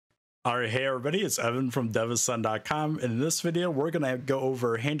Alright, hey everybody, it's Evan from devascend.com, and in this video we're going to go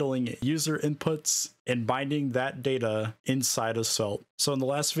over handling user inputs and binding that data inside of Svelte. So in the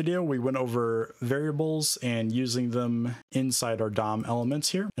last video we went over variables and using them inside our DOM elements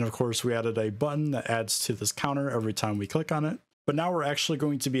here, and of course we added a button that adds to this counter every time we click on it. But now we're actually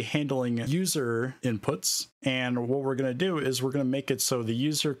going to be handling user inputs, and what we're going to do is we're going to make it so the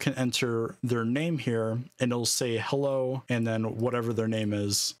user can enter their name here and it'll say hello and then whatever their name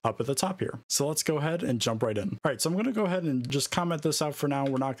is up at the top here. So let's go ahead and jump right in. All right, so I'm going to go ahead and just comment this out for now.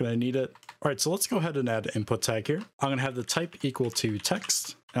 We're not going to need it. All right, so let's go ahead and add an input tag here. I'm going to have the type equal to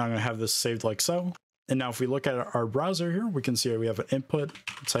text, and I'm going to have this saved like so. And now if we look at our browser here, we can see we have an input,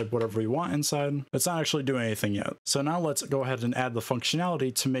 type whatever we want inside. It's not actually doing anything yet. So now let's go ahead and add the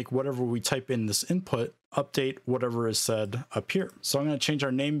functionality to make whatever we type in this input update whatever is said up here. So I'm going to change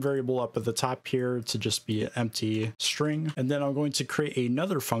our name variable up at the top here to just be an empty string. And then I'm going to create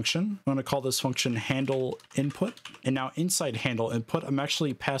another function. I'm going to call this function handleInput. And now inside handleInput, I'm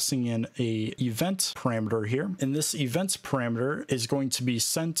actually passing in a event parameter here. And this event parameter is going to be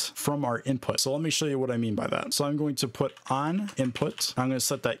sent from our input. So let me show you what I mean by that. So I'm going to put on input. I'm going to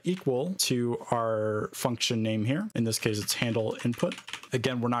set that equal to our function name here. In this case, it's handleInput.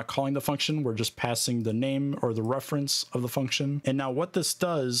 Again, we're not calling the function. We're just passing the name or the reference of the function. And now what this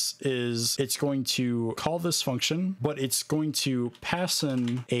does is it's going to call this function, but it's going to pass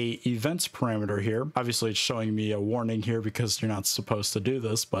in a events parameter here. Obviously it's showing me a warning here because you're not supposed to do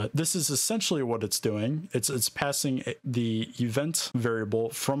this, but this is essentially what it's doing. It's passing the event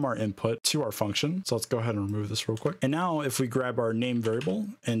variable from our input to our function. So let's go ahead and remove this real quick. And now if we grab our name variable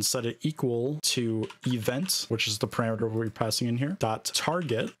and set it equal to event, which is the parameter we're passing in here, dot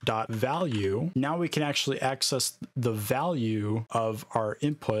target dot value, now we can actually access the value of our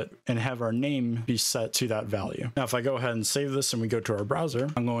input and have our name be set to that value. Now, if I go ahead and save this and we go to our browser,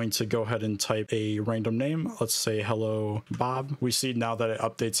 I'm going to go ahead and type a random name. Let's say hello Bob. We see now that it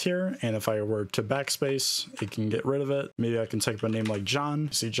updates here. And if I were to backspace, it can get rid of it. Maybe I can type a name like John.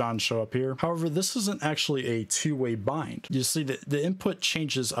 You see John show up here. However, this isn't actually a two-way bind. You see that the input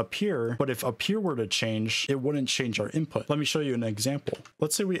changes up here, but if up here were to change, it wouldn't change our input. Let me show you an example.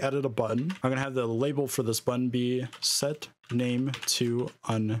 Let's say we added a button. I'm going to have the label for this button be set name to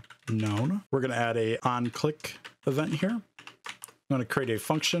unknown. We're going to add a on click event here. I'm going to create a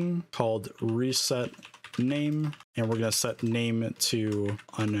function called reset name, and we're going to set name to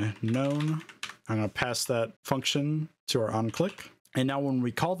unknown. I'm going to pass that function to our on click. And now when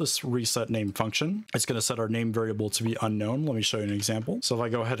we call this reset name function, it's going to set our name variable to be unknown. Let me show you an example. So if I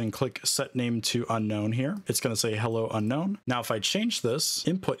go ahead and click set name to unknown here, it's going to say hello unknown. Now, if I change this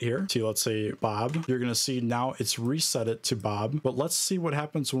input here to, let's say Bob, you're going to see now it's reset it to Bob. But let's see what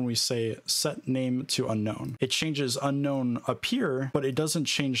happens when we say set name to unknown. It changes unknown up here, but it doesn't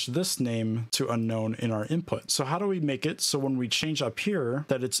change this name to unknown in our input. So how do we make it so when we change up here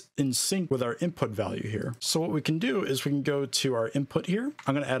that it's in sync with our input value here? So what we can do is we can go to our input here.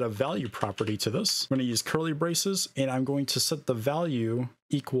 I'm going to add a value property to this. I'm going to use curly braces, and I'm going to set the value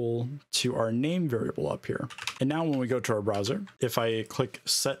equal to our name variable up here. And now when we go to our browser, if I click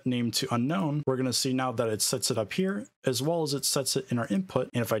set name to unknown, we're going to see now that it sets it up here as well as it sets it in our input.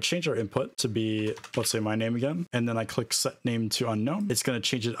 And if I change our input to be, let's say my name again, and then I click set name to unknown, it's going to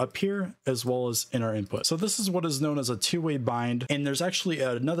change it up here as well as in our input. So this is what is known as a two-way bind. And there's actually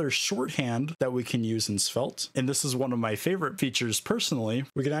another shorthand that we can use in Svelte. And this is one of my favorite features personally.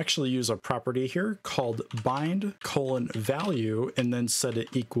 We can actually use a property here called bind:value and then set it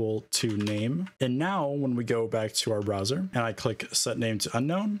equal to name. And now when we go back to our browser and I click set name to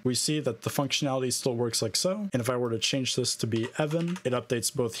unknown, we see that the functionality still works like so. And if I were to change this to be Evan, it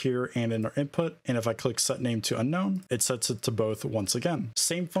updates both here and in our input. And if I click set name to unknown, it sets it to both once again.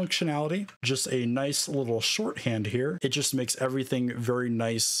 Same functionality, just a nice little shorthand here. It just makes everything very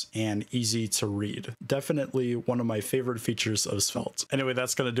nice and easy to read. Definitely one of my favorite features of Svelte. Anyway,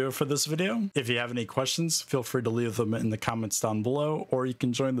 that's going to do it for this video. If you have any questions, feel free to leave them in the comments down below, or you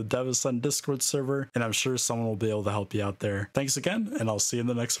can join the devascend Discord server, and I'm sure someone will be able to help you out there. Thanks again, and I'll see you in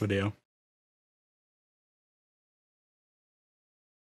the next video.